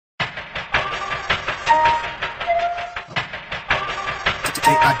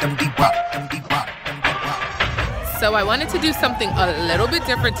So I wanted to do something a little bit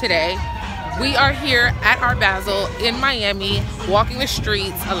different today. We are here at ArtBasel in Miami, walking the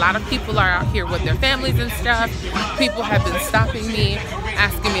streets. A lot of people are out here with their families and stuff. People have been stopping me,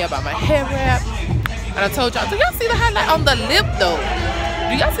 asking me about my hair wrap. And I told y'all, do y'all see the highlight on the lip though?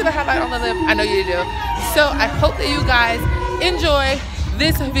 Do y'all see the highlight on the lip? I know you do. So I hope that you guys enjoy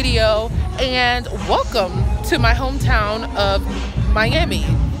this video and welcome to my hometown of Miami.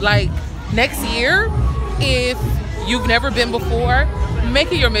 Like next year, if you've never been before,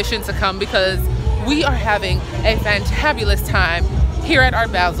 make it your mission to come because we are having a fantabulous time here at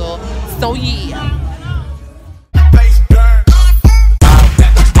ArtBasel. So yeah.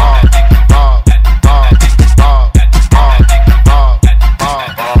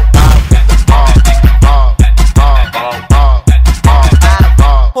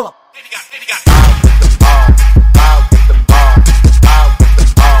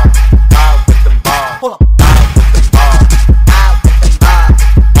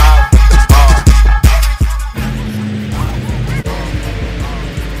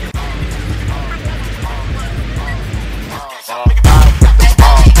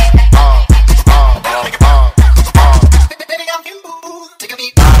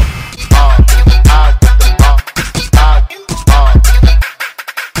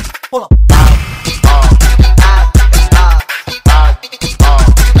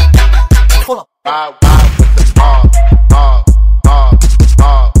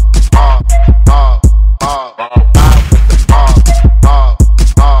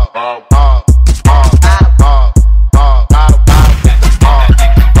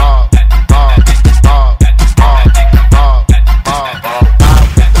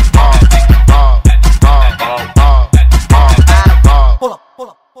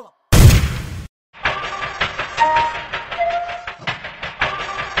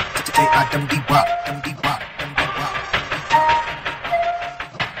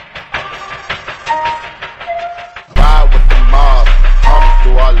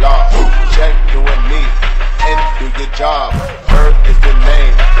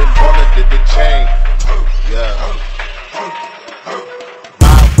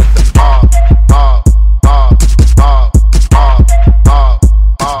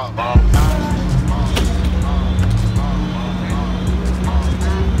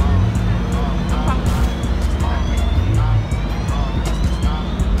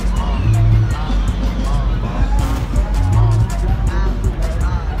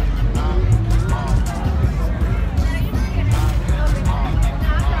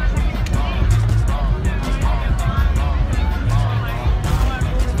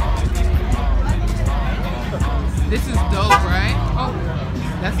 This is dope, right? Oh,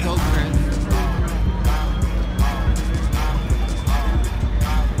 that's dope, Chris.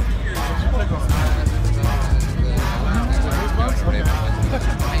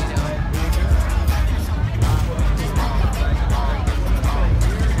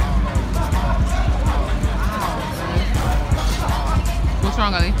 What's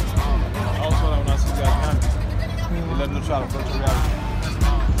wrong, Ali? Also, when I see you guys, you let them try to virtual reality.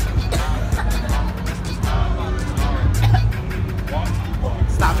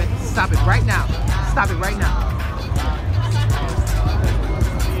 Stop it right now. Stop it right now.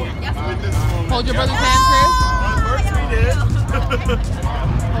 Hold your brother's hand, Chris. First we did.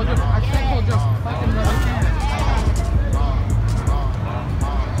 I said hold your fucking brother's hand.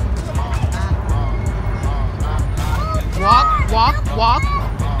 Walk.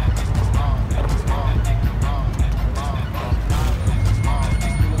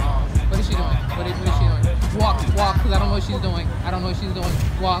 What is she doing? What is she doing? Walk, because I don't know what she's doing.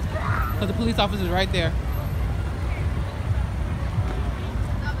 Walk, because the police officer is right there.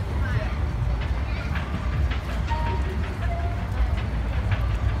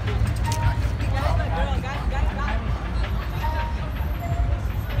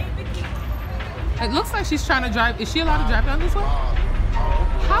 It looks like she's trying to drive. Is she allowed to drive down this way?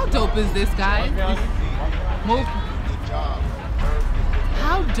 How dope is this, guys? Move.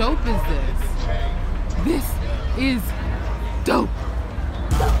 How dope is this? This is dope.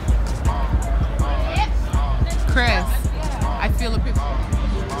 Chris, I feel a picture.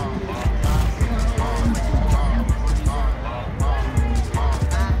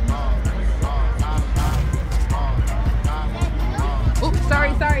 Oops,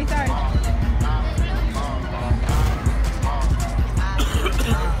 sorry.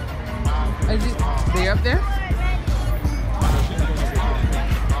 Is it there up there?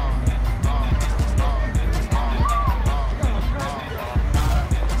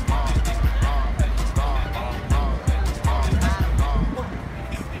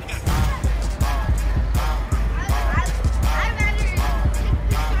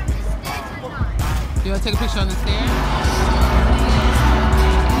 want to take a picture on the stairs?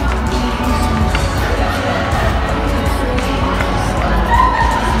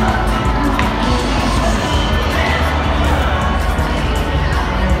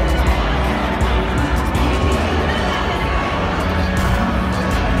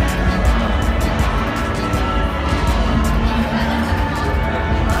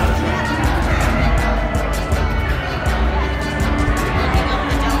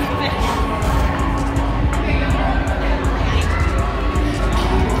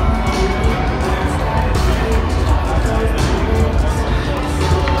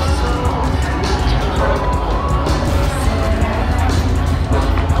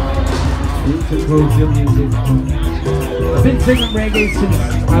 Music. I've been singing reggae since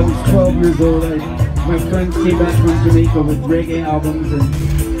I was 12 years old. My friends came back from Jamaica with reggae albums,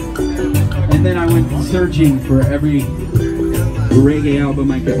 and then I went searching for every reggae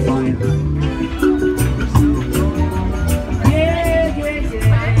album I could find.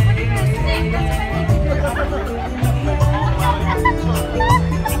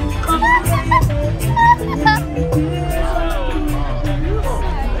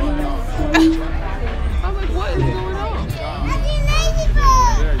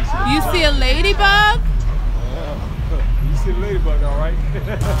 You see a ladybug? Yeah. You see a ladybug, all right? And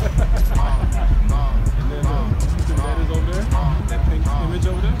then you see what that is over there? That pink image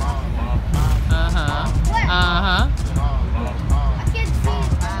over there? Uh-huh. I can't see.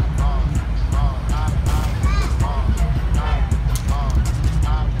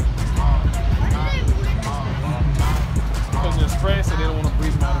 Because they're spraying, so they don't want to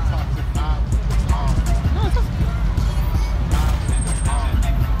breathe them out of toxic. No, it's okay.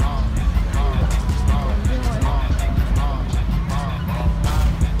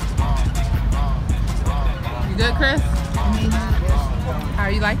 You good, Chris? How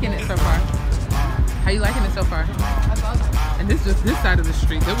are you liking it so far? How are you liking it so far? And this is just this side of the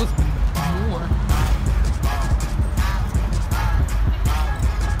street. There was more.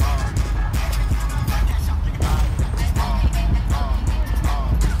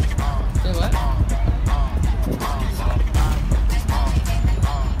 Say what?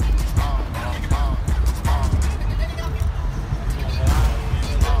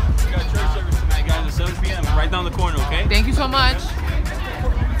 We got church service tonight, guys, at 7 p.m. right down the corner, okay? Thank you so much.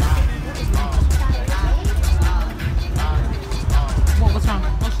 What's wrong?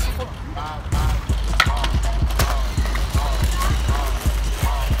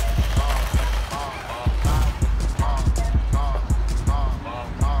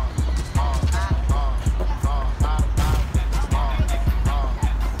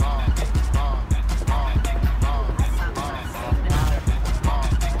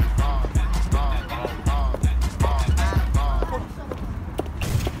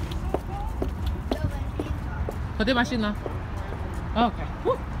 Put machine now. Okay.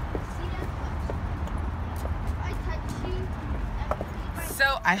 Woo.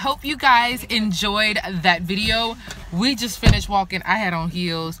 So I hope you guys enjoyed that video. We just finished walking. I had on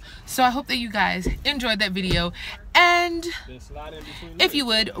heels. So I hope that you guys enjoyed that video. And if you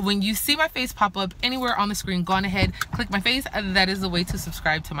would, when you see my face pop up anywhere on the screen, go on ahead, click my face. That is the way to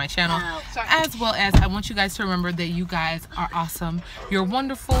subscribe to my channel. As well as I want you guys to remember that you guys are awesome. You're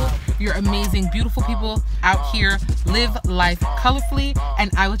wonderful. You're amazing, beautiful people out here. Live life colorfully. And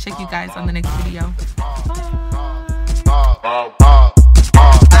I will check you guys on the next video. Bye.